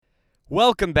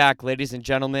Welcome back, ladies and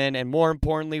gentlemen, and more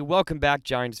importantly, welcome back,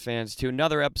 Giants fans, to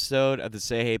another episode of the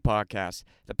Say Hey podcast,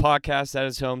 the podcast that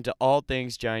is home to all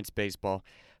things Giants baseball.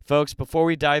 Folks, before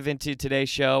we dive into today's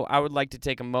show, I would like to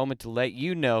take a moment to let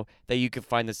you know that you can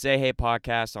find the Say Hey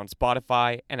podcast on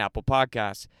Spotify and Apple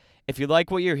Podcasts. If you like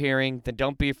what you're hearing, then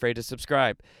don't be afraid to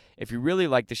subscribe. If you really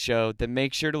like the show, then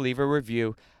make sure to leave a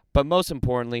review, but most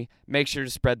importantly, make sure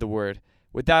to spread the word.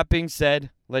 With that being said,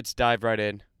 let's dive right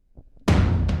in.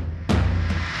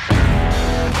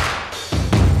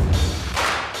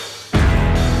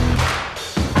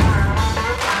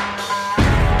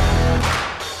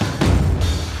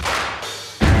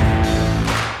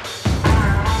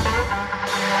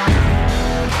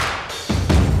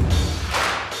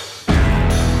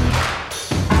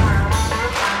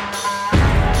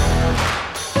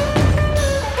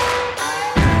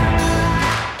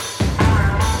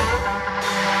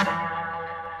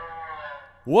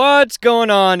 What's going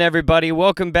on, everybody?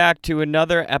 Welcome back to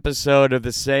another episode of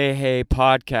the Say Hey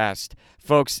podcast.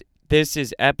 Folks, this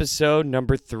is episode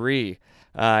number 3.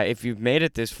 If you've made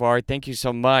it this far, thank you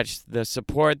so much. The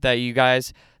support that you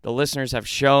guys, the listeners, have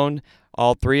shown,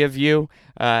 all 3 of you,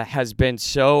 has been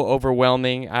so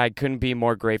overwhelming. I couldn't be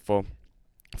more grateful.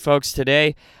 Folks,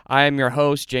 today I am your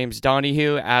host, James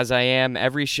Donahue, as I am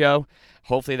every show.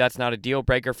 Hopefully that's not a deal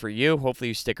breaker for you. Hopefully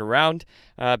you stick around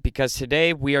because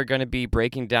today we are going to be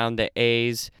breaking down the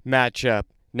A's matchup.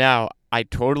 Now, I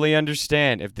totally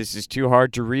understand if this is too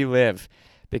hard to relive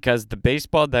because the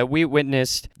baseball that we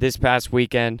witnessed this past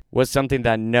weekend was something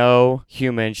that no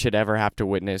human should ever have to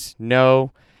witness.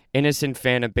 No innocent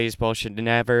fan of baseball should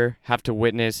never have to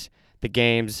witness the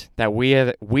games that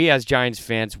we as Giants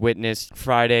fans witnessed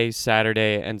Friday,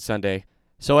 Saturday, and Sunday.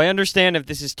 So I understand if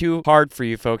this is too hard for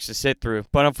you folks to sit through,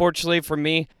 but unfortunately for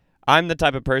me, I'm the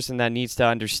type of person that needs to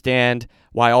understand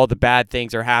why all the bad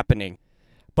things are happening.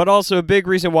 But also a big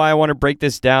reason why I want to break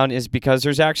this down is because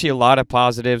there's actually a lot of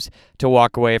positives to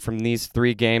walk away from these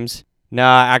 3 games.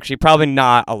 Nah, actually probably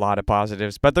not a lot of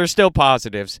positives, but there's still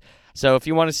positives. So if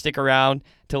you want to stick around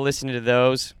to listen to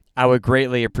those, I would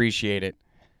greatly appreciate it.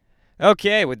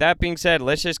 Okay, with that being said,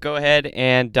 let's just go ahead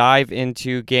and dive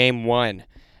into Game 1.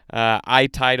 I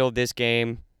titled this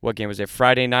game, what game was it,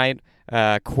 Friday night?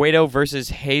 Cueto versus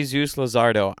Jesus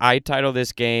Luzardo. I titled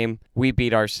this game, We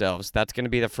Beat Ourselves. That's going to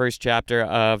be the first chapter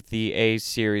of the A's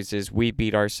series, is We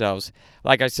Beat Ourselves.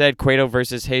 Like I said, Cueto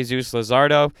versus Jesus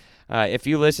Luzardo. If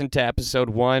you listened to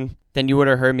episode 1, then you would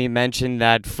have heard me mention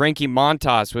that Frankie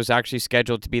Montas was actually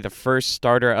scheduled to be the first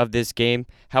starter of this game.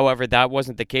 However, that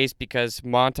wasn't the case because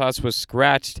Montas was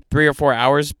scratched 3 or 4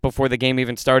 hours before the game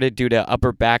even started due to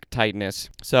upper back tightness.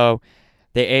 So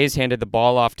the A's handed the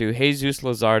ball off to Jesus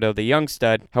Luzardo, the young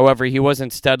stud. However, he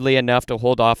wasn't studly enough to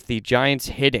hold off the Giants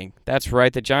hitting. That's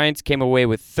right, the Giants came away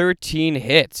with 13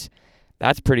 hits.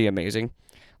 That's pretty amazing.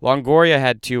 Longoria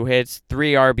had 2 hits,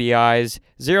 3 RBIs,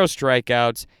 0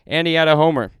 strikeouts, and he had a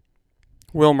homer.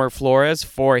 Wilmer Flores,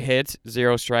 4 hits,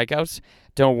 0 strikeouts.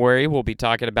 Don't worry, we'll be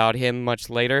talking about him much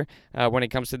later when it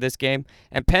comes to this game.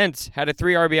 And Pence had a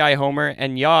 3 RBI homer,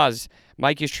 and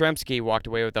Mike Yastrzemski walked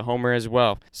away with a homer as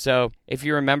well. So if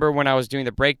you remember when I was doing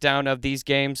the breakdown of these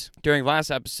games during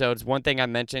last episodes, one thing I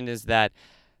mentioned is that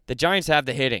the Giants have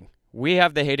the hitting. We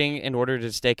have the hitting in order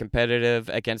to stay competitive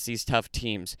against these tough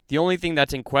teams. The only thing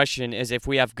that's in question is if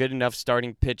we have good enough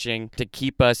starting pitching to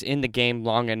keep us in the game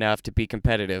long enough to be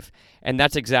competitive. And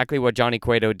that's exactly what Johnny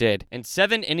Cueto did. In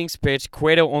 7 innings pitched,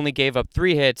 Cueto only gave up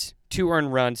 3 hits, 2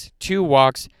 earned runs, 2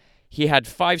 walks. He had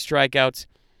 5 strikeouts.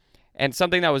 And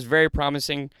something that was very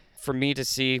promising for me to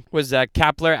see was that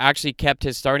Kapler actually kept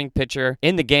his starting pitcher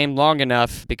in the game long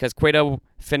enough because Cueto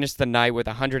finished the night with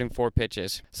 104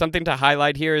 pitches. Something to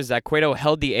highlight here is that Cueto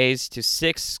held the A's to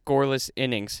 6 scoreless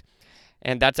innings,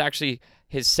 and that's actually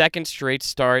his second straight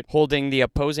start holding the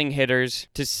opposing hitters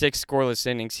to 6 scoreless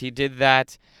innings. He did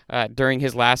that during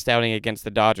his last outing against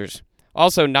the Dodgers.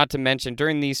 Also, not to mention,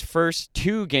 during these first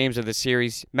 2 games of the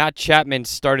series, Matt Chapman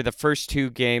started the first 2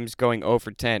 games going 0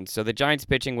 for 10. So the Giants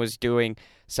pitching was doing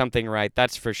something right,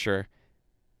 that's for sure.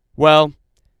 Well,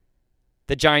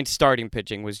 the Giants starting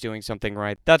pitching was doing something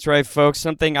right. That's right, folks.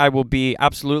 Something I will be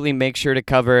absolutely make sure to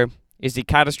cover is the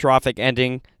catastrophic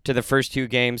ending to the first 2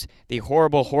 games. The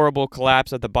horrible, horrible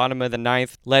collapse at the bottom of the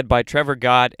 9th, led by Trevor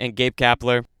Gott and Gabe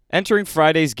Kapler. Entering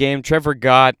Friday's game, Trevor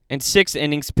Gott, in 6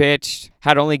 innings pitched,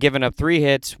 had only given up 3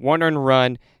 hits, 1 earned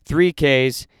run, 3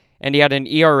 Ks, and he had an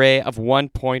ERA of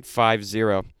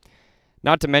 1.50.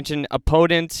 Not to mention,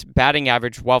 opponent's batting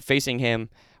average while facing him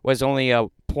was only a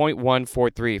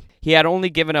 .143. He had only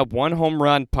given up 1 home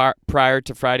run prior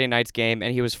to Friday night's game,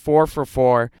 and he was 4 for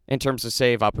 4 in terms of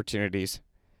save opportunities.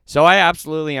 So I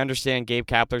absolutely understand Gabe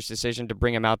Kapler's decision to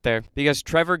bring him out there because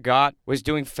Trevor Gott was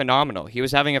doing phenomenal. He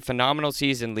was having a phenomenal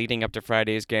season leading up to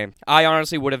Friday's game. I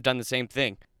honestly would have done the same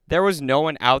thing. There was no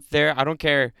one out there, I don't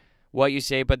care what you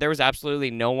say, but there was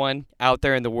absolutely no one out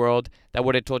there in the world that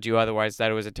would have told you otherwise,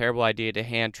 that it was a terrible idea to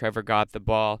hand Trevor Gott the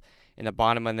ball in the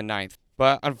bottom of the ninth.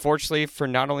 But unfortunately for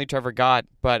not only Trevor Gott,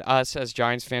 but us as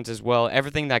Giants fans as well,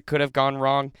 everything that could have gone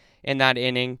wrong in that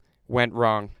inning went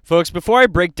wrong. Folks, before I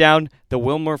break down the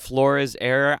Wilmer Flores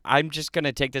error, I'm just going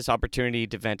to take this opportunity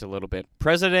to vent a little bit.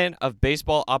 President of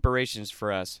Baseball Operations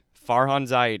for us, Farhan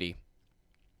Zaidi.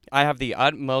 I have the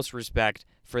utmost respect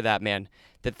for that man.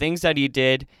 The things that he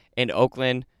did in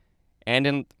Oakland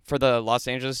and for the Los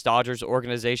Angeles Dodgers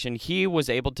organization, he was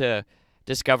able to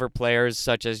discover players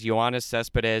such as Yoenis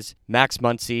Cespedes, Max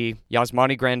Muncy,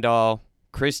 Yasmani Grandal,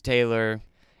 Chris Taylor.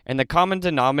 And the common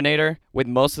denominator with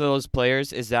most of those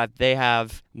players is that they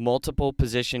have multiple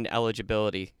position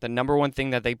eligibility. The number one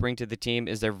thing that they bring to the team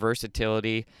is their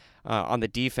versatility on the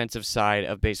defensive side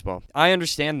of baseball. I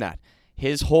understand that.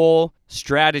 His whole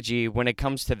strategy when it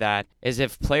comes to that is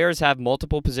if players have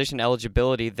multiple position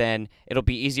eligibility, then it'll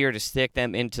be easier to stick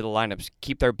them into the lineups,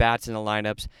 keep their bats in the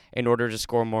lineups in order to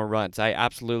score more runs. I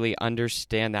absolutely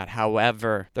understand that.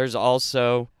 However, there's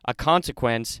also a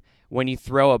consequence when you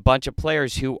throw a bunch of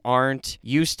players who aren't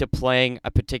used to playing a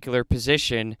particular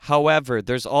position. However,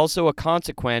 there's also a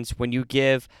consequence when you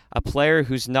give a player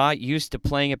who's not used to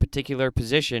playing a particular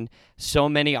position so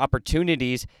many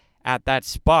opportunities at that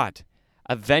spot.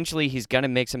 Eventually, he's going to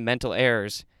make some mental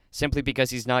errors simply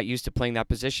because he's not used to playing that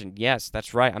position. Yes,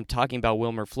 that's right. I'm talking about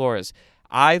Wilmer Flores.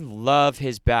 I love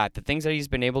his bat. The things that he's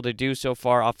been able to do so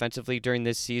far offensively during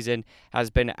this season has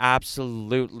been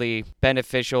absolutely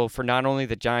beneficial for not only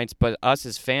the Giants, but us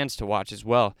as fans to watch as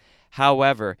well.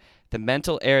 However, the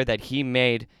mental error that he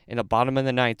made in the bottom of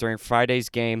the ninth during Friday's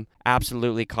game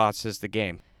absolutely cost us the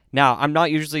game. Now, I'm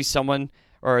not usually someone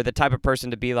or the type of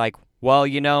person to be like, well,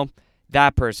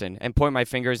 that person, and point my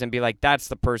fingers and be like, that's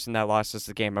the person that lost us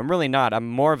the game. I'm really not. I'm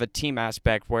more of a team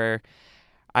aspect where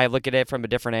I look at it from a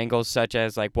different angle, such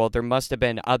as like, well, there must have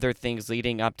been other things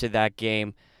leading up to that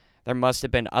game. There must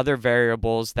have been other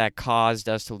variables that caused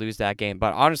us to lose that game.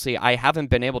 But honestly, I haven't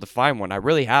been able to find one. I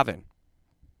really haven't.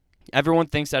 Everyone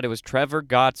thinks that it was Trevor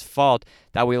Gott's fault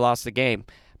that we lost the game.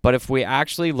 But if we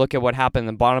actually look at what happened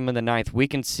in the bottom of the ninth, we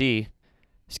can see,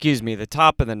 the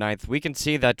top of the ninth, we can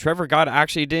see that Trevor Gott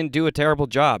actually didn't do a terrible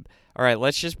job. All right,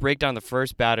 let's just break down the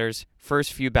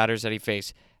first few batters that he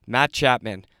faced. Matt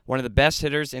Chapman, one of the best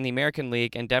hitters in the American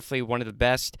League and definitely one of the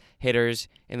best hitters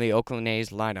in the Oakland A's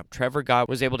lineup. Trevor Gott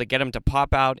was able to get him to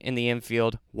pop out in the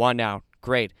infield, 1 out.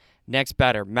 Great. Next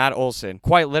batter, Matt Olson.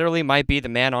 Quite literally might be the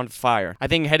man on fire. I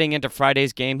think heading into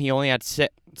Friday's game, he only had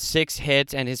 6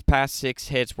 hits, and his past 6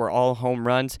 hits were all home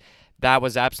runs. That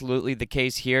was absolutely the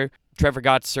case here. Trevor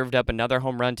Gott served up another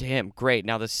home run to him. Great.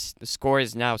 Now the score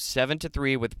is now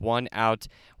 7-3 with 1 out.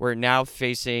 We're now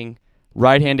facing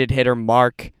right-handed hitter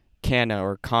Mark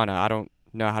Canha. I don't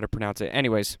know how to pronounce it.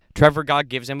 Anyways, Trevor Gott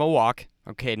gives him a walk.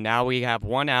 Okay, now we have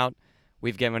 1 out.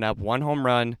 We've given up 1 home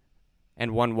run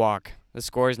and 1 walk. The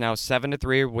score is now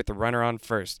 7-3 with the runner on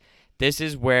first. This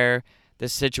is where the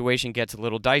situation gets a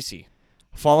little dicey.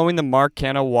 Following the Mark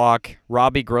Canha walk,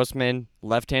 Robbie Grossman,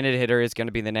 left-handed hitter, is going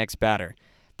to be the next batter.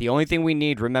 The only thing we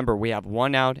need, remember, we have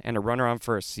 1 out and a runner on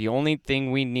first. The only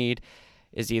thing we need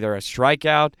is either a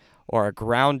strikeout or a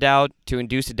ground out to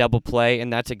induce a double play,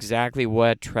 and that's exactly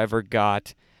what Trevor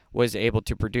Gott was able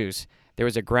to produce. There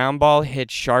was a ground ball hit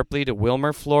sharply to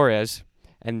Wilmer Flores,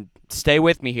 and stay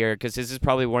with me here because this is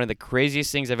probably one of the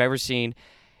craziest things I've ever seen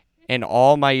in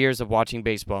all my years of watching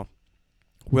baseball.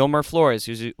 Wilmer Flores,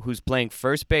 who's playing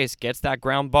first base, gets that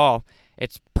ground ball.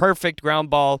 It's perfect ground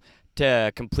ball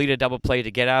to complete a double play to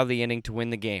get out of the inning to win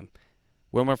the game.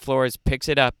 Wilmer Flores picks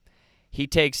it up. He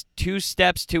takes 2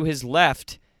 steps to his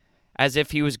left as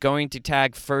if he was going to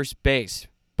tag first base,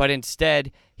 but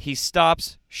instead he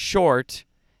stops short,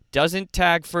 doesn't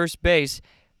tag first base,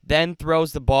 then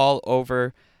throws the ball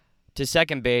over to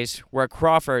second base where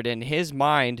Crawford, in his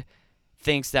mind,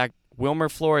 thinks that Wilmer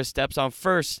Flores steps on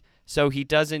first so he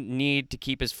doesn't need to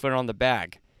keep his foot on the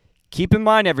bag. Keep in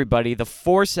mind, everybody, the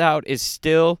force out is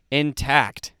still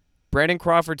intact. Brandon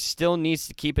Crawford still needs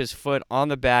to keep his foot on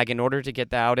the bag in order to get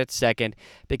the out at second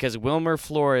because Wilmer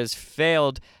Flores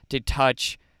failed to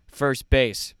touch first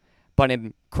base. But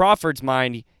in Crawford's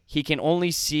mind, he can only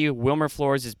see Wilmer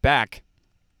Flores' back,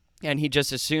 and he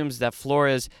just assumes that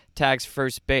Flores tags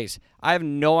first base. I have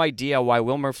no idea why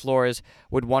Wilmer Flores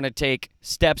would want to take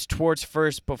steps towards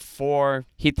first before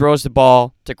he throws the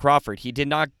ball to Crawford. He did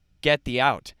not get the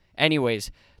out.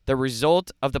 Anyways, the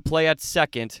result of the play at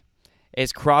second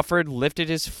is Crawford lifted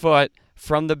his foot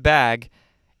from the bag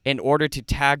in order to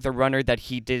tag the runner that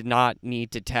he did not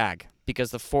need to tag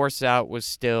because the force out was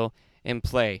still in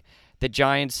play. The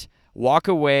Giants walk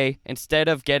away. Instead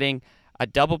of getting a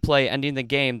double play ending the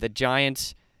game, the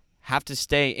Giants have to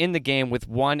stay in the game with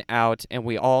one out, and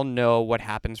we all know what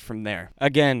happens from there.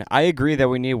 Again, I agree that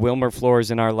we need Wilmer Flores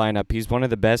in our lineup. He's one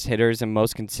of the best hitters and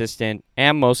most consistent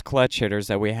and most clutch hitters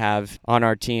that we have on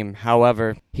our team.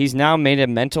 However, he's now made a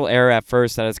mental error at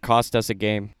first that has cost us a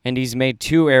game, and he's made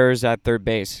 2 errors at third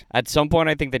base. At some point,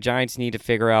 I think the Giants need to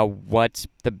figure out what's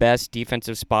the best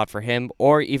defensive spot for him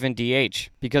or even DH,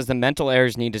 because the mental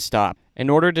errors need to stop. In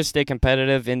order to stay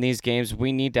competitive in these games,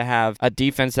 we need to have a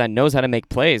defense that knows how to make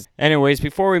plays. Anyways,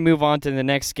 before we move on to the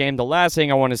next game, the last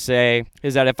thing I want to say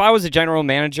is that if I was a general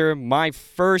manager, my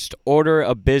first order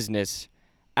of business,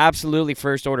 absolutely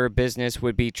first order of business,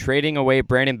 would be trading away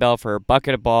Brandon Belt for a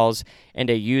bucket of balls and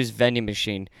a used vending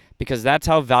machine, because that's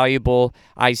how valuable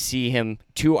I see him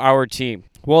to our team.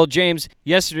 Well, James,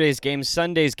 yesterday's game,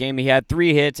 Sunday's game, he had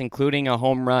 3 hits, including a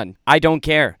home run. I don't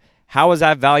care. How is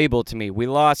that valuable to me? We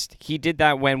lost. He did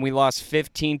that when we lost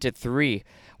 15-3.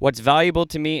 What's valuable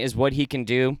to me is what he can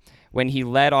do when he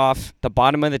led off the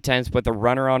bottom of the 10th with a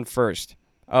runner on first.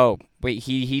 Oh, wait,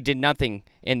 he did nothing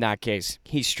in that case.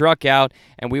 He struck out,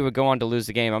 and we would go on to lose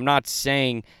the game. I'm not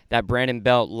saying that Brandon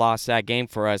Belt lost that game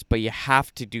for us, but you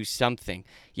have to do something.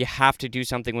 You have to do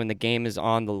something when the game is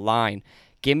on the line.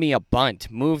 Give me a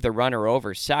bunt. Move the runner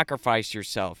over. Sacrifice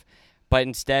yourself. But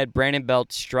instead, Brandon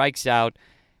Belt strikes out,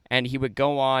 and he would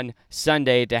go on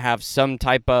Sunday to have some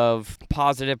type of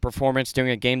positive performance during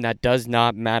a game that does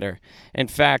not matter. In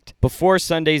fact, before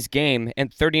Sunday's game, in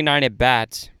 39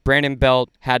 at-bats, Brandon Belt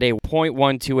had a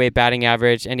 .128 batting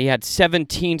average, and he had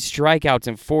 17 strikeouts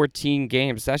in 14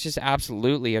 games. That's just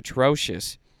absolutely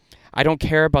atrocious. I don't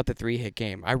care about the 3-hit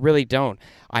game. I really don't.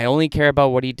 I only care about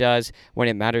what he does when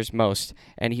it matters most,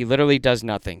 and he literally does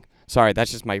nothing. Sorry,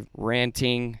 that's just my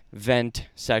ranting vent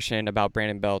session about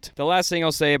Brandon Belt. The last thing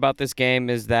I'll say about this game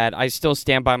is that I still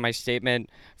stand by my statement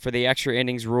for the extra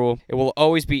innings rule. It will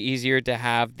always be easier to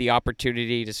have the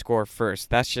opportunity to score first.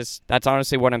 That's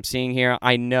honestly what I'm seeing here.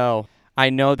 I know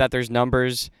that there's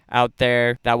numbers out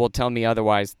there that will tell me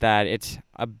otherwise, that it's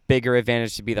a bigger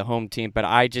advantage to be the home team, but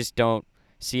I just don't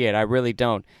see it. I really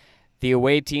don't. The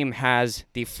away team has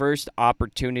the first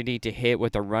opportunity to hit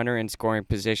with a runner in scoring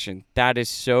position. That is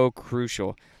so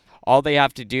crucial. All they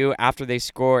have to do after they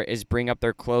score is bring up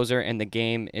their closer, and the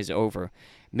game is over.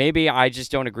 Maybe I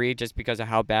just don't agree just because of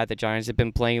how bad the Giants have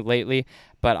been playing lately,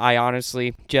 but I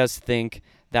honestly just think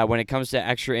that when it comes to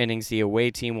extra innings, the away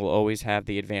team will always have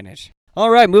the advantage. All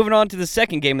right, moving on to the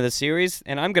second game of the series,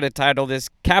 and I'm going to title this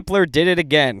Kapler Did It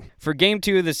Again. For Game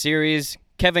 2 of the series,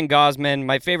 Kevin Gausman,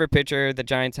 my favorite pitcher the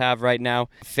Giants have right now,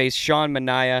 faced Sean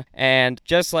Manaea, and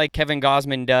just like Kevin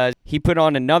Gausman does, he put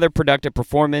on another productive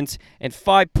performance. In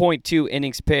 5.2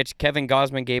 innings pitched, Kevin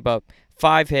Gausman gave up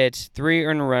 5 hits, 3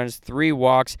 earned runs, 3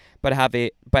 walks, but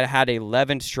had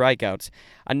 11 strikeouts.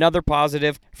 Another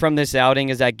positive from this outing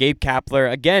is that Gabe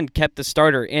Kapler again kept the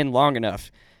starter in long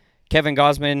enough. Kevin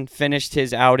Gausman finished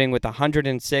his outing with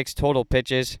 106 total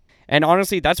pitches, and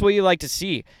honestly, that's what you like to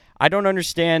see. I don't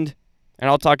understand, and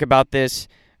I'll talk about this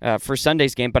for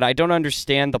Sunday's game, but I don't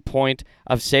understand the point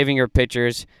of saving your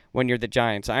pitchers when you're the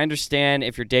Giants. I understand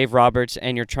if you're Dave Roberts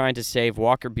and you're trying to save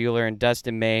Walker Buehler and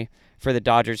Dustin May for the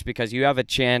Dodgers because you have a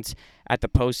chance at the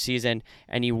postseason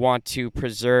and you want to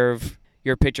preserve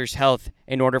your pitcher's health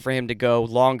in order for him to go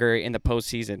longer in the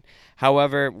postseason.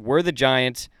 However, we're the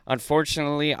Giants.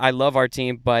 Unfortunately, I love our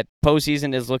team, but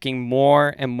postseason is looking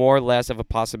more and more less of a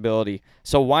possibility.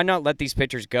 So why not let these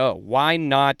pitchers go? Why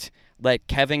not let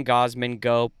Kevin Gausman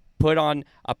go, put on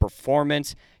a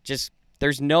performance?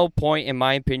 There's no point, in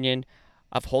my opinion,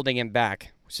 of holding him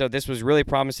back. So this was really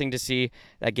promising to see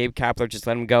that Gabe Kapler just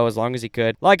let him go as long as he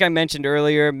could. Like I mentioned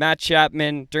earlier, Matt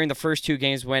Chapman during the first 2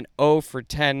 games went 0 for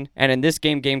 10. And in this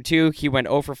game, Game 2, he went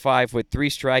 0 for 5 with 3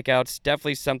 strikeouts.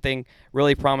 Definitely something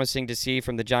really promising to see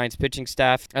from the Giants pitching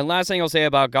staff. And last thing I'll say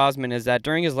about Gausman is that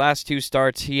during his last 2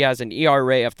 starts, he has an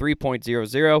ERA of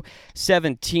 3.00,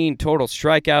 17 total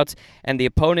strikeouts, and the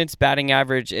opponent's batting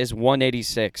average is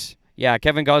 186. Yeah,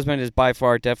 Kevin Gausman is by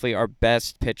far definitely our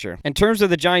best pitcher. In terms of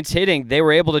the Giants hitting, they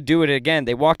were able to do it again.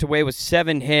 They walked away with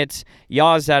 7 hits.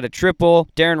 Yaz had a triple.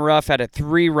 Darren Ruff had a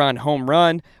 3-run home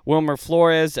run. Wilmer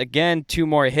Flores, again, 2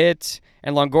 more hits.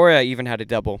 And Longoria even had a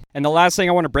double. And the last thing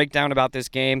I want to break down about this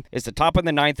game is the top of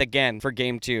the 9th again for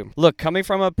Game 2. Look, coming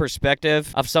from a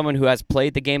perspective of someone who has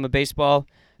played the game of baseball,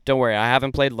 Don't worry, I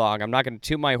haven't played long. I'm not going to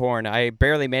toot my horn. I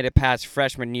barely made it past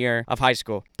freshman year of high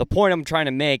school. The point I'm trying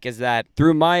to make is that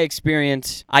through my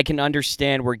experience, I can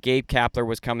understand where Gabe Kapler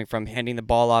was coming from, handing the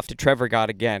ball off to Trevor Gott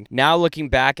again. Now looking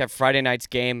back at Friday night's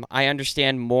game, I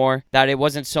understand more that it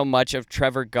wasn't so much of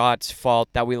Trevor Gott's fault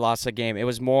that we lost the game. It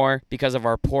was more because of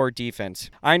our poor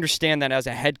defense. I understand that as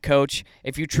a head coach,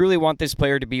 if you truly want this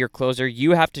player to be your closer,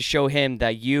 you have to show him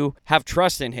that you have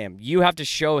trust in him. You have to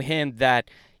show him that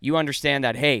you understand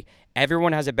that, hey,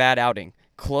 everyone has a bad outing.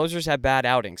 Closers have bad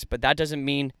outings, but that doesn't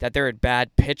mean that they're a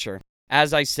bad pitcher.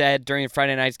 As I said during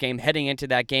Friday night's game, heading into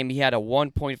that game, he had a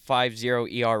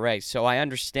 1.50 ERA. So I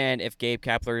understand if Gabe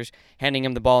Kapler's handing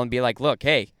him the ball and be like, look,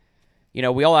 hey,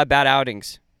 we all have bad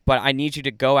outings, but I need you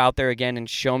to go out there again and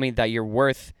show me that you're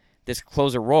worth this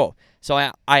closer role. So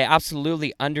I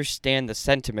absolutely understand the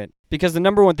sentiment, because the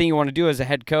number one thing you want to do as a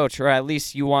head coach, or at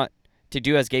least you want to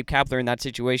do as Gabe Kapler in that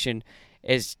situation,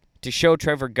 is to show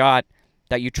Trevor Gott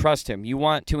that you trust him. You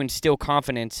want to instill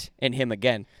confidence in him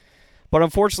again. But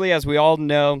unfortunately, as we all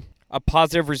know, a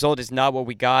positive result is not what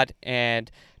we got, and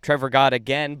Trevor Gott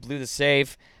again blew the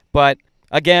save. But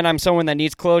again, I'm someone that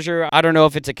needs closure. I don't know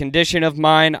if it's a condition of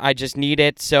mine. I just need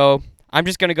it. So I'm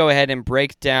just going to go ahead and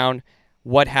break down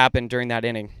what happened during that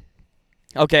inning.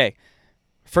 Okay,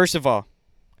 first of all,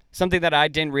 something that I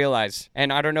didn't realize,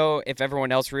 and I don't know if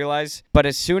everyone else realized, but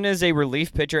as soon as a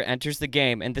relief pitcher enters the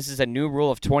game, and this is a new rule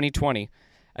of 2020,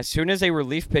 as soon as a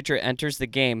relief pitcher enters the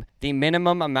game, the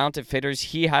minimum amount of hitters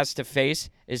he has to face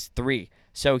is 3.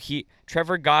 So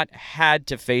Trevor Gott had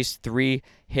to face 3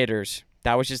 hitters.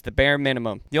 That was just the bare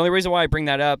minimum. The only reason why I bring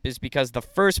that up is because the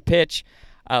first pitch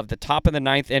of the top of the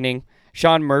 9th inning,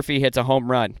 Sean Murphy hits a home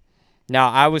run. Now,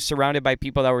 I was surrounded by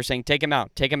people that were saying, take him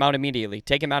out immediately,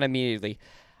 take him out immediately.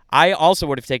 I also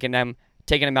would have taken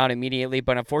him out immediately,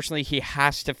 but unfortunately he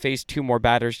has to face 2 more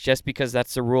batters just because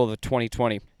that's the rule of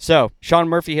 2020. So, Sean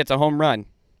Murphy hits a home run.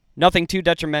 Nothing too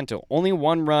detrimental. Only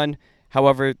 1 run.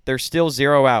 However, there's still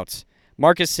 0 outs.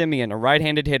 Marcus Semien, a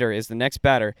right-handed hitter, is the next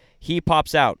batter. He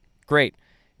pops out. Great.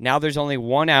 Now there's only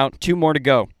 1 out, 2 more to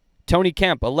go. Tony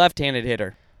Kemp, a left-handed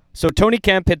hitter. So Tony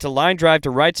Kemp hits a line drive to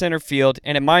right center field,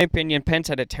 and in my opinion, Pence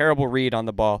had a terrible read on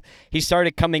the ball. He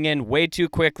started coming in way too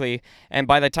quickly, and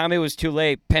by the time it was too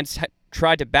late, Pence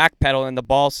tried to backpedal, and the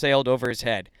ball sailed over his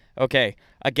head. Okay,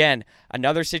 again,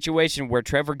 another situation where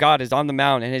Trevor Gott is on the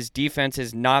mound, and his defense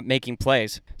is not making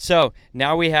plays. So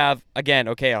now we have, again,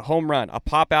 a home run, a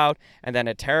pop out, and then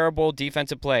a terrible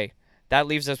defensive play. That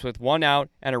leaves us with 1 out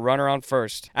and a runner on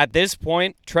first. At this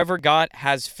point, Trevor Gott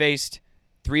has faced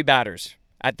 3 batters.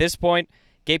 At this point,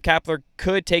 Gabe Kapler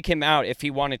could take him out if he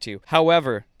wanted to.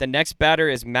 However, the next batter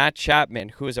is Matt Chapman,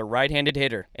 who is a right-handed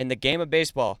hitter. In the game of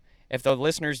baseball, if the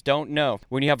listeners don't know,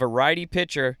 when you have a righty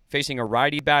pitcher facing a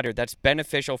righty batter, that's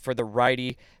beneficial for the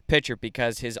righty pitcher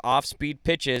because his off-speed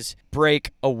pitches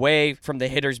break away from the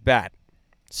hitter's bat.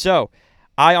 So,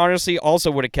 I honestly also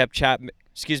would have kept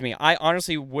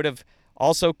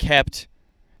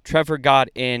Trevor Gott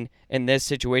in this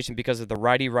situation because of the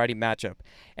righty-righty matchup.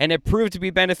 And it proved to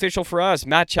be beneficial for us.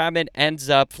 Matt Chapman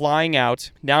ends up flying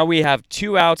out. Now we have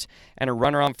 2 outs and a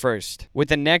runner on first, with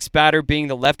the next batter being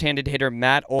the left-handed hitter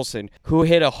Matt Olson, who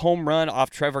hit a home run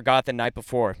off Trevor Gott the night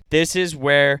before. This is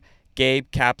where Gabe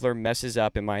Kapler messes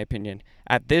up, in my opinion.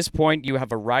 At this point, you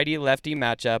have a righty-lefty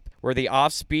matchup where the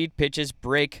off-speed pitches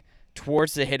break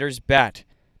towards the hitter's bat.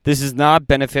 This is not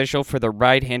beneficial for the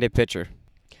right-handed pitcher.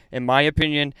 In my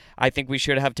opinion, I think we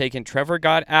should have taken Trevor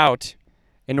Gott out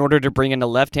in order to bring in a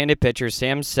left-handed pitcher,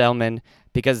 Sam Selman,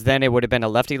 because then it would have been a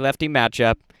lefty-lefty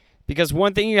matchup. Because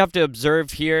one thing you have to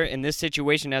observe here in this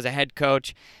situation as a head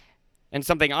coach, and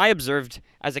something I observed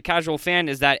as a casual fan,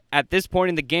 is that at this point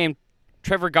in the game,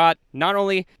 Trevor Gott not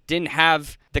only didn't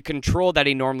have the control that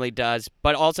he normally does,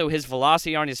 but also his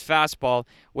velocity on his fastball,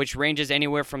 which ranges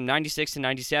anywhere from 96 to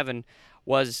 97,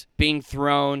 was being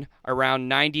thrown around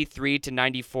 93 to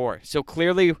 94. So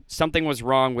clearly something was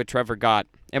wrong with Trevor Gott.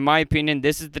 In my opinion,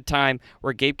 this is the time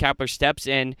where Gabe Kapler steps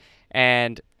in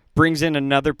and brings in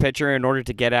another pitcher in order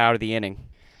to get out of the inning.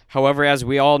 However, as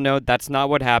we all know, that's not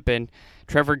what happened.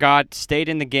 Trevor Gott stayed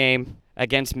in the game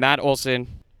against Matt Olson,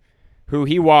 who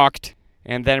he walked,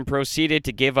 and then proceeded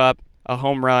to give up a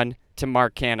home run to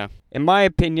Mark Canha. In my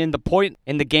opinion, the point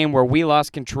in the game where we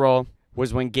lost control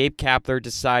was when Gabe Kapler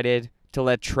decided to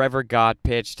let Trevor Gott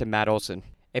pitch to Matt Olson.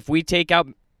 If we take out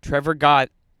Trevor Gott,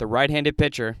 the right-handed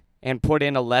pitcher, and put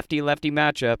in a lefty-lefty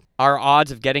matchup, our odds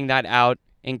of getting that out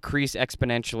increase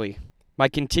exponentially. My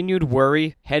continued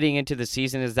worry heading into the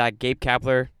season is that Gabe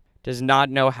Kapler does not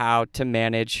know how to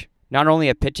manage not only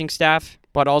a pitching staff,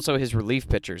 but also his relief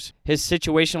pitchers. His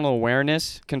situational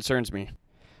awareness concerns me.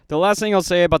 The last thing I'll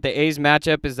say about the A's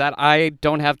matchup is that I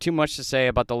don't have too much to say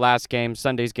about the last game,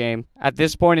 Sunday's game. At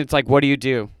this point, it's like, what do you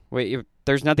do?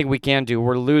 There's nothing we can do.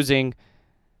 We're losing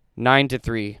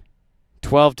 9-3,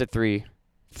 12-3,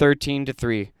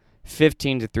 13-3,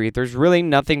 15-3. There's really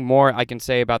nothing more I can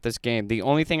say about this game. The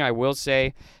only thing I will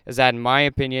say is that, in my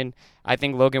opinion, I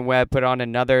think Logan Webb put on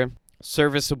another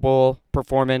serviceable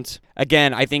performance.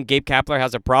 Again, I think Gabe Kapler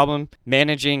has a problem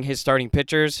managing his starting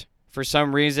pitchers. For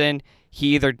some reason,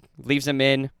 he either leaves them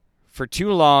in for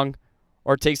too long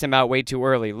or takes them out way too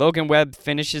early. Logan Webb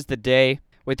finishes the day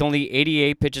with only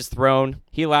 88 pitches thrown.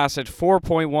 He lasted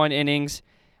 4.1 innings,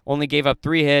 only gave up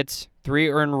 3 hits, 3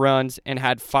 earned runs, and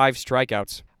had 5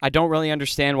 strikeouts. I don't really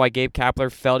understand why Gabe Kapler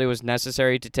felt it was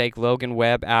necessary to take Logan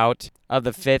Webb out of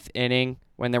the 5th inning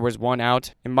when there was 1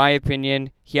 out. In my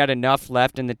opinion, he had enough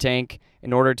left in the tank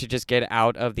in order to just get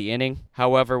out of the inning.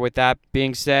 However, with that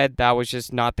being said, that was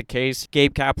just not the case.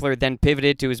 Gabe Kapler then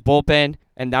pivoted to his bullpen,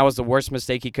 and that was the worst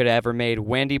mistake he could have ever made.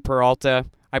 Wandy Peralta,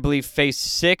 I believe, faced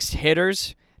 6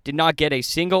 hitters, did not get a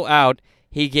single out.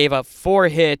 He gave up 4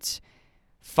 hits,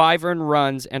 5 earned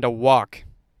runs, and a walk.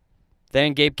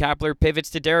 Then Gabe Kapler pivots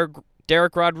to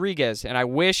Derek Rodriguez, and I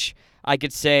wish I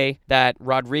could say that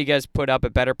Rodriguez put up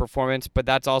a better performance, but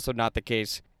that's also not the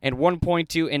case. In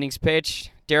 1.2 innings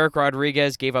pitched, Derek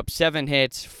Rodriguez gave up 7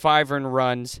 hits, 5 earned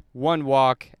runs, 1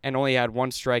 walk, and only had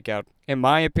 1 strikeout. In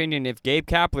my opinion, if Gabe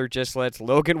Kapler just lets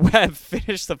Logan Webb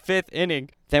finish the 5th inning,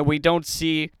 then we don't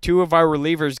see 2 of our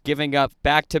relievers giving up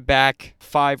back-to-back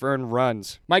 5 earned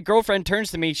runs. My girlfriend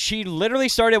turns to me. She literally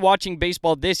started watching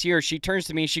baseball this year. She turns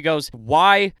to me. She goes,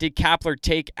 "Why did Kapler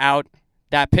take out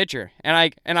that pitcher?" And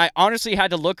I honestly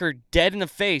had to look her dead in the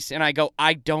face, and I go,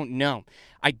 I don't know.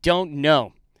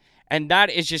 And that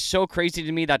is just so crazy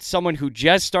to me that someone who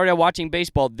just started watching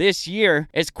baseball this year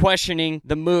is questioning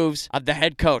the moves of the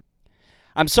head coach.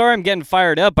 I'm sorry I'm getting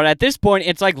fired up, but at this point,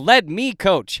 it's like, let me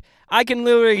coach. I can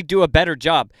literally do a better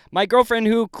job. My girlfriend,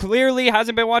 who clearly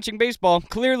hasn't been watching baseball,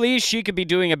 clearly she could be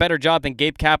doing a better job than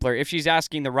Gabe Kapler if she's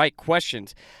asking the right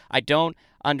questions. I don't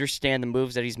understand the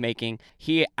moves that he's making.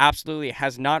 He absolutely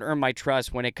has not earned my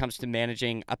trust when it comes to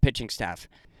managing a pitching staff.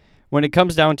 When it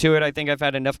comes down to it, I think I've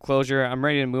had enough closure. I'm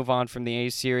ready to move on from the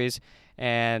A's series,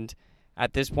 and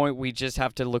at this point, we just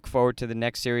have to look forward to the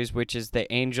next series, which is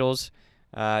the Angels.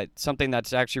 Something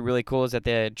that's actually really cool is that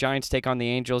the Giants take on the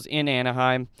Angels in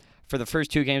Anaheim for the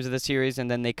first 2 games of the series, and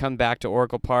then they come back to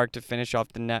Oracle Park to finish off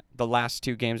the last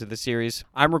 2 games of the series.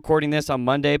 I'm recording this on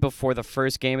Monday before the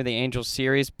first game of the Angels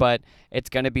series, but it's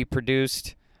going to be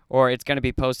posted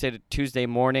Tuesday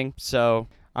morning, so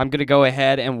I'm going to go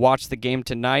ahead and watch the game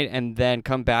tonight and then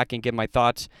come back and give my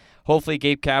thoughts. Hopefully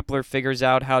Gabe Kapler figures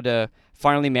out how to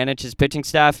finally manage his pitching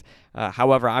staff.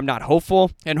 However, I'm not hopeful.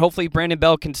 And hopefully Brandon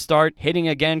Bell can start hitting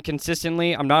again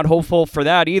consistently. I'm not hopeful for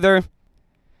that either.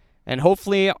 And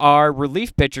hopefully our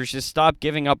relief pitchers just stop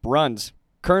giving up runs.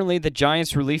 Currently, the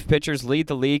Giants' relief pitchers lead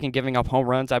the league in giving up home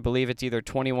runs. I believe it's either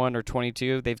 21 or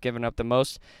 22. They've given up the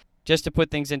most. Just to put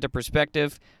things into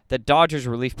perspective, the Dodgers'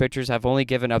 relief pitchers have only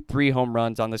given up 3 home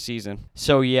runs on the season.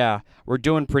 So yeah, we're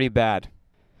doing pretty bad.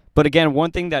 But again, one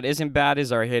thing that isn't bad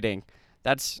is our hitting.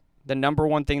 That's the number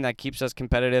one thing that keeps us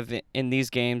competitive in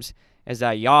these games, is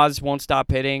that Yaz won't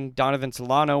stop hitting, Donovan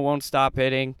Solano won't stop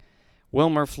hitting,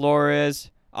 Wilmer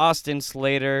Flores, Austin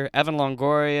Slater, Evan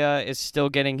Longoria is still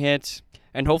getting hits,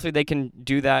 and hopefully they can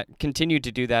continue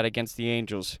to do that against the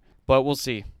Angels. But we'll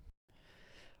see.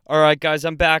 All right, guys,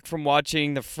 I'm back from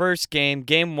watching the first game,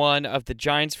 Game 1 of the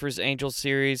Giants vs. Angels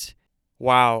series.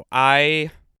 Wow,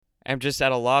 I am just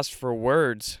at a loss for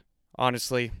words,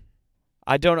 honestly.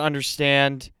 I don't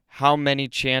understand how many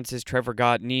chances Trevor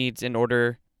Gott needs in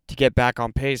order to get back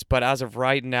on pace, but as of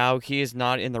right now, he is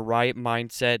not in the right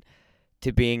mindset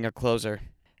to being a closer.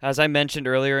 As I mentioned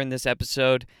earlier in this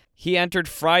episode, he entered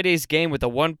Friday's game with a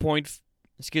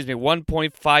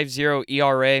 1.50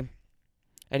 ERA,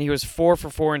 and he was 4 for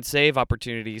 4 in save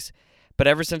opportunities. But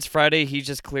ever since Friday, he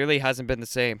just clearly hasn't been the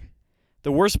same.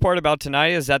 The worst part about tonight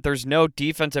is that there's no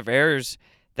defensive errors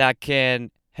that can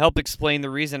help explain the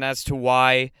reason as to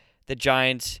why the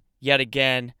Giants, yet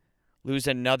again, lose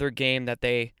another game that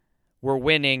they were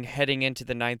winning heading into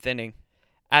the 9th inning.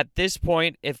 At this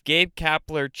point, if Gabe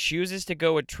Kapler chooses to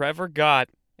go with Trevor Gott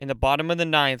in the bottom of the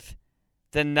 9th,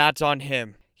 then that's on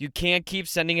him. You can't keep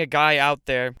sending a guy out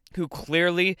there who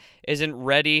clearly isn't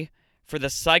ready for the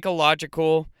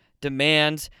psychological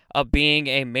demands of being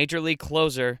a major league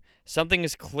closer. Something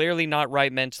is clearly not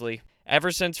right mentally.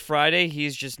 Ever since Friday,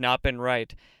 he's just not been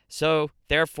right. So,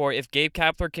 therefore, if Gabe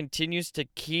Kapler continues to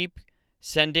keep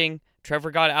sending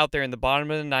Trevor Gott out there in the bottom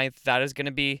of the 9th, that is going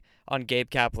to be on Gabe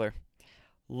Kapler.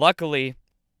 Luckily,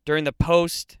 During the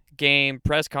post-game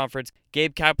press conference,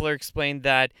 Gabe Kapler explained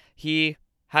that he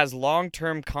has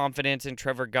long-term confidence in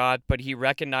Trevor Gott, but he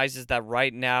recognizes that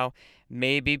right now,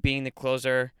 maybe being the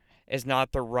closer is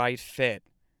not the right fit.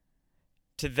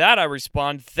 To that, I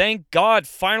respond, thank God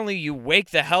finally you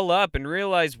wake the hell up and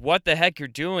realize what the heck you're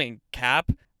doing,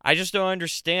 Cap. I just don't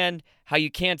understand how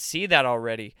you can't see that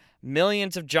already.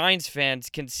 Millions of Giants fans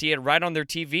can see it right on their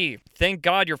TV. Thank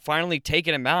God you're finally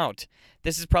taking him out.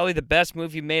 This is probably the best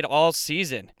move you made all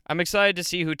season. I'm excited to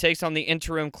see who takes on the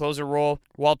interim closer role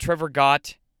while Trevor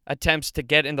Gott attempts to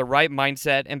get in the right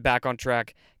mindset and back on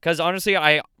track. Because honestly,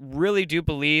 I really do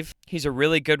believe he's a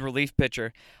really good relief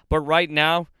pitcher. But right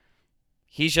now,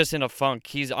 he's just in a funk.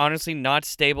 He's honestly not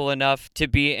stable enough to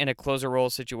be in a closer role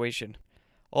situation.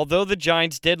 Although the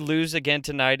Giants did lose again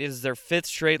tonight, it is their 5th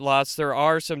straight loss, there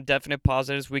are some definite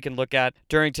positives we can look at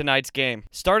during tonight's game.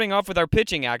 Starting off with our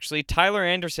pitching, actually, Tyler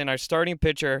Anderson, our starting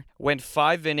pitcher, went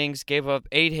 5 innings, gave up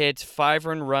 8 hits, 5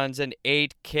 earned runs, and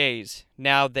 8 Ks.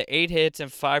 Now, the 8 hits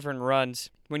and 5 earned runs,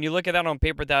 when you look at that on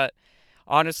paper, that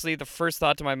honestly, the first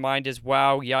thought to my mind is,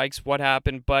 wow, yikes, what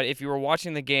happened? But if you were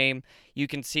watching the game, you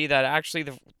can see that actually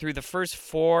through the first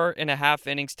 4.5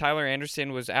 innings, Tyler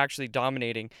Anderson was actually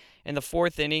dominating. In the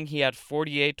 4th inning, he had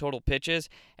 48 total pitches,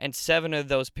 and 7 of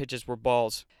those pitches were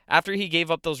balls. After he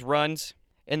gave up those runs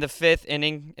in the 5th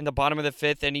inning, in the bottom of the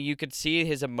 5th inning, you could see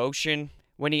his emotion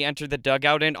when he entered the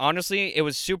dugout, and honestly, it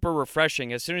was super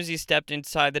refreshing. As soon as he stepped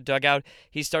inside the dugout,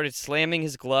 he started slamming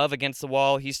his glove against the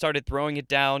wall. He started throwing it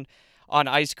down on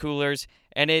ice coolers,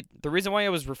 and the reason why it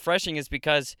was refreshing is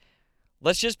because,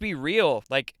 let's just be real,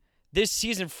 like, this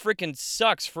season freaking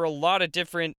sucks for a lot of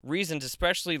different reasons,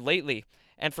 especially lately,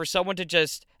 and for someone to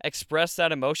just express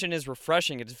that emotion is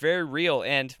refreshing. It's very real,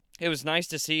 and it was nice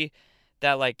to see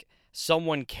that, like,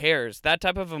 someone cares. That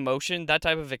type of emotion, that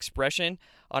type of expression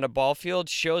on a ball field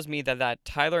shows me that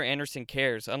Tyler Anderson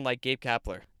cares, unlike Gabe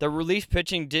Kapler. The relief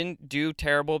pitching didn't do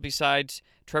terrible besides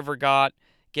Trevor Gott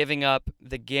giving up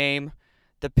the game.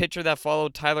 The pitcher that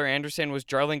followed Tyler Anderson was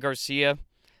Jarlin Garcia.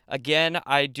 Again,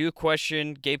 I do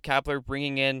question Gabe Kapler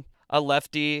bringing in a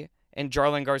lefty and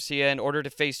Jarlin Garcia in order to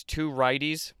face 2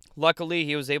 righties. Luckily,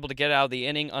 he was able to get out of the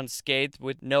inning unscathed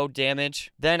with no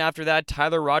damage. Then after that,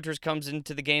 Tyler Rogers comes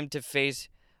into the game to face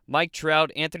Mike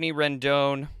Trout, Anthony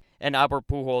Rendon, and Albert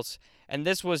Pujols. And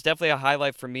this was definitely a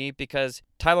highlight for me because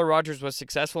Tyler Rogers was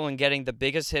successful in getting the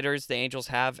biggest hitters the Angels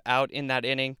have out in that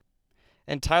inning.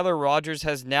 And Tyler Rogers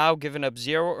has now given up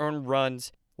 0 earned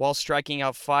runs while striking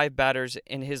out 5 batters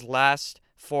in his last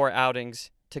 4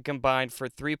 outings to combine for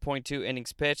 3.2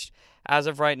 innings pitched. As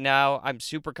of right now, I'm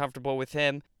super comfortable with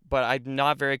him, but I'm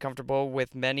not very comfortable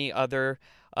with many other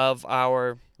of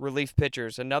our relief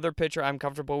pitchers. Another pitcher I'm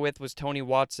comfortable with was Tony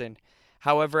Watson.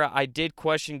 However, I did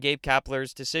question Gabe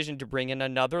Kapler's decision to bring in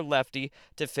another lefty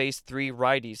to face 3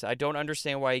 righties. I don't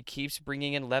understand why he keeps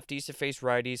bringing in lefties to face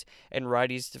righties and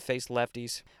righties to face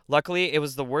lefties. Luckily, it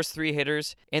was the worst 3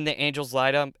 hitters in the Angels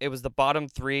lineup. It was the bottom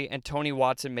 3, and Tony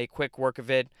Watson made quick work of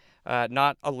it,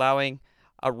 not allowing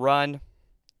a run.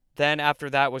 Then after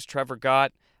that was Trevor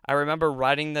Gott. I remember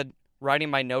writing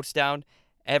my notes down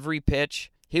every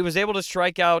pitch. He was able to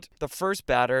strike out the first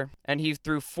batter, and he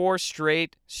threw 4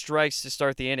 straight strikes to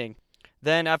start the inning.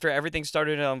 Then, after everything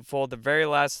started to unfold, the very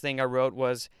last thing I wrote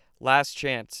was last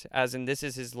chance, as in this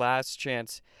is his last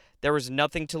chance. There was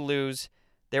nothing to lose.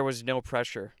 There was no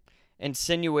pressure,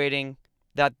 insinuating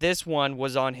that this one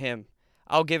was on him.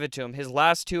 I'll give it to him. His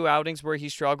last 2 outings where he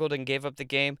struggled and gave up the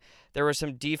game, there were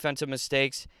some defensive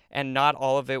mistakes, and not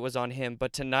all of it was on him.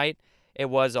 But tonight, it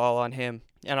was all on him.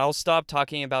 And I'll stop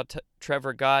talking about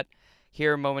Trevor Gott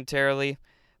here momentarily.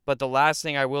 But the last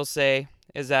thing I will say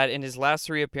is that in his last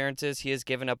 3 appearances, he has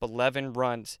given up 11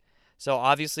 runs. So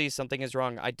obviously something is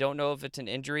wrong. I don't know if it's an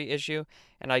injury issue,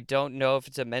 and I don't know if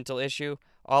it's a mental issue.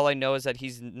 All I know is that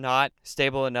he's not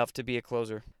stable enough to be a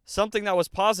closer. Something that was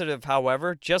positive,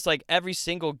 however, just like every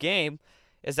single game,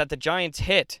 is that the Giants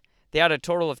hit. They had a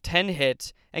total of 10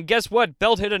 hits. And guess what?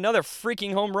 Belt hit another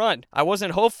freaking home run. I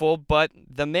wasn't hopeful, but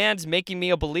the man's making me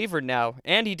a believer now.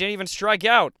 And he didn't even strike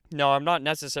out. No, I'm not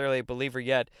necessarily a believer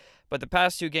yet. But the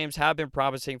past 2 games have been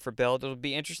promising for Belt. It'll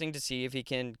be interesting to see if he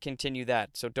can continue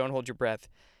that. So don't hold your breath.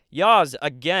 Yaz,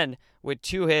 again, with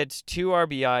 2 hits, 2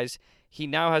 RBIs. He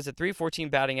now has a .314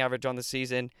 batting average on the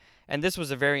season. And this was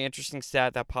a very interesting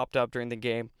stat that popped up during the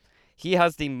game. He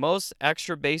has the most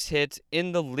extra base hits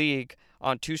in the league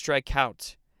on 2-strike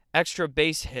counts. Extra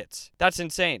base hits. That's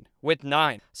insane. With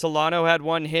 9. Solano had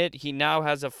 1 hit. He now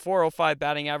has a .405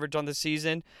 batting average on the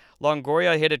season.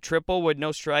 Longoria hit a triple with no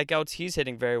strikeouts. He's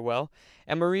hitting very well.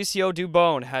 And Mauricio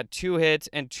Dubon had 2 hits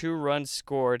and 2 runs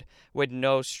scored with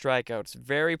no strikeouts.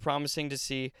 Very promising to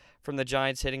see from the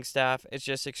Giants hitting staff. It's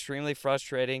just extremely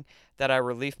frustrating that our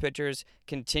relief pitchers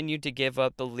continue to give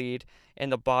up the lead in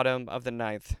the bottom of the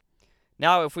ninth.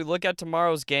 Now, if we look at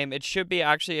tomorrow's game, it should be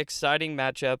actually an exciting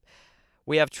matchup.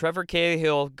 We have Trevor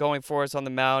Cahill going for us on the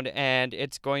mound, and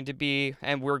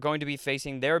we're going to be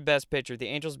facing their best pitcher, the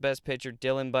Angels' best pitcher,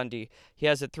 Dylan Bundy. He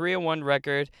has a 3-1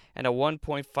 record and a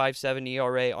 1.57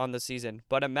 ERA on the season.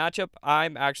 But a matchup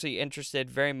I'm actually interested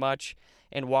very much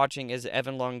in watching is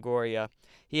Evan Longoria.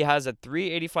 He has a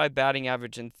 .385 batting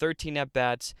average and 13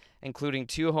 at-bats, including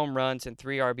 2 home runs and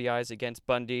 3 RBIs against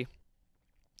Bundy.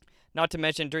 Not to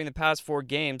mention, during the past 4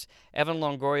 games, Evan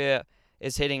Longoria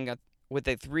is hitting with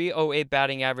a .308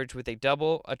 batting average with a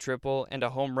double, a triple, and a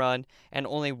home run, and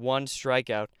only 1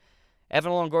 strikeout.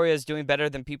 Evan Longoria is doing better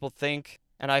than people think,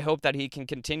 and I hope that he can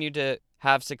continue to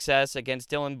have success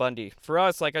against Dylan Bundy. For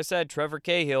us, like I said, Trevor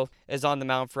Cahill is on the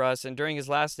mound for us, and during his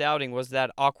last outing was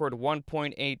that awkward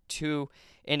 1.82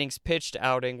 innings pitched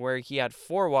outing where he had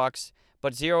 4 walks,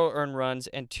 but 0 earned runs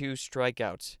and 2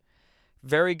 strikeouts.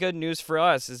 Very good news for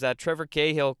us is that Trevor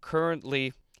Cahill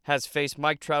currently has faced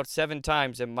Mike Trout 7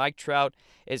 times, and Mike Trout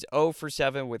is 0 for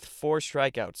 7 with 4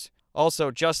 strikeouts. Also,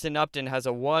 Justin Upton has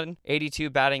a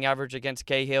 .182 batting average against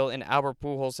Cahill, and Albert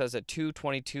Pujols has a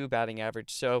 .222 batting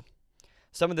average. So,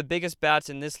 some of the biggest bats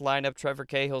in this lineup, Trevor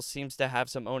Cahill seems to have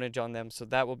some ownage on them, so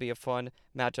that will be a fun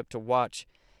matchup to watch.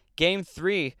 Game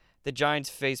 3, the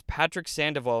Giants face Patrick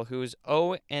Sandoval, who is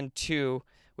 0-2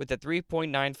 with a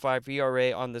 3.95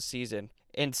 ERA on the season.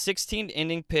 In 16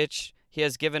 inning pitch, he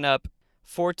has given up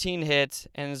 14 hits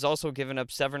and has also given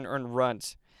up 7 earned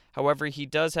runs. However, he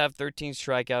does have 13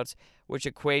 strikeouts, which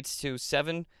equates to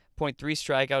 7.3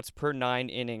 strikeouts per 9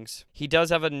 innings. He does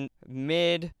have a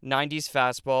mid-90s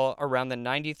fastball around the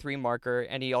 93 marker,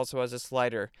 and he also has a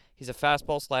slider. He's a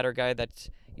fastball slider guy. That's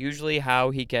usually how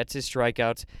he gets his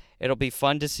strikeouts. It'll be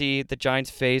fun to see the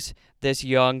Giants face this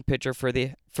young pitcher for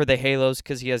the Halos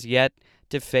because he has yet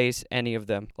to face any of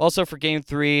them. Also for Game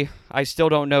 3, I still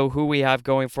don't know who we have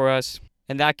going for us.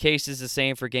 And that case is the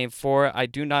same for Game 4. I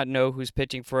do not know who's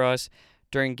pitching for us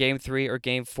during Game 3 or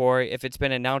Game 4. If it's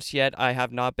been announced yet, I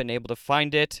have not been able to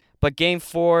find it. But Game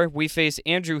 4, we face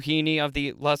Andrew Heaney of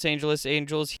the Los Angeles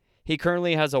Angels. He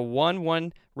currently has a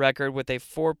 1-1 record with a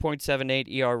 4.78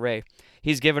 ERA.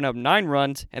 He's given up 9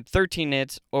 runs and 13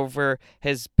 hits over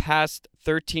his past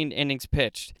 13 innings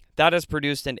pitched. That has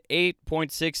produced an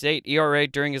 8.68 ERA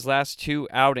during his last 2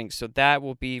 outings, so that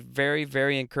will be very,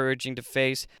 very encouraging to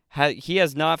face. He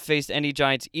has not faced any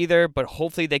Giants either, but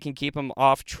hopefully they can keep him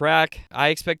off track. I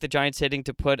expect the Giants hitting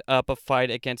to put up a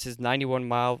fight against his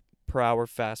 91-mile-per-hour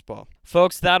fastball.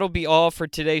 Folks, that'll be all for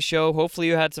today's show. Hopefully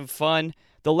you had some fun.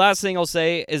 The last thing I'll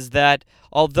say is that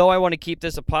although I want to keep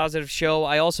this a positive show,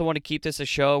 I also want to keep this a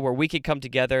show where we can come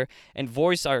together and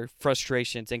voice our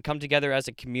frustrations and come together as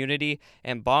a community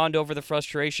and bond over the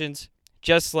frustrations,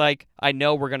 just like I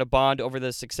know we're going to bond over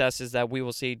the successes that we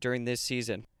will see during this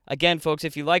season. Again, folks,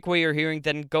 if you like what you're hearing,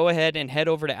 then go ahead and head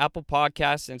over to Apple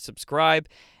Podcasts and subscribe.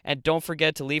 And don't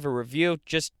forget to leave a review.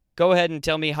 Just go ahead and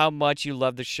tell me how much you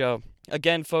love the show.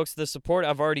 Again, folks, the support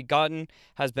I've already gotten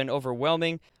has been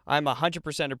overwhelming. I'm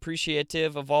 100%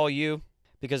 appreciative of all you,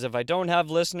 because if I don't have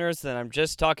listeners, then I'm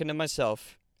just talking to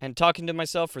myself. And talking to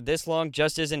myself for this long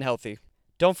just isn't healthy.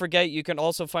 Don't forget, you can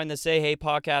also find the Say Hey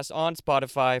podcast on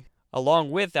Spotify,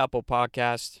 along with Apple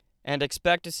Podcasts, and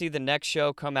expect to see the next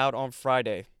show come out on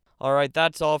Friday. All right,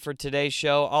 that's all for today's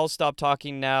show. I'll stop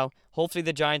talking now. Hopefully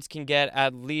the Giants can get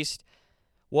at least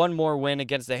one more win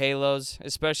against the Halos,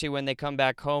 especially when they come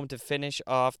back home to finish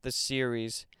off the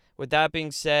series. With that being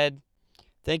said,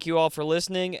 thank you all for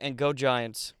listening, and go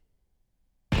Giants.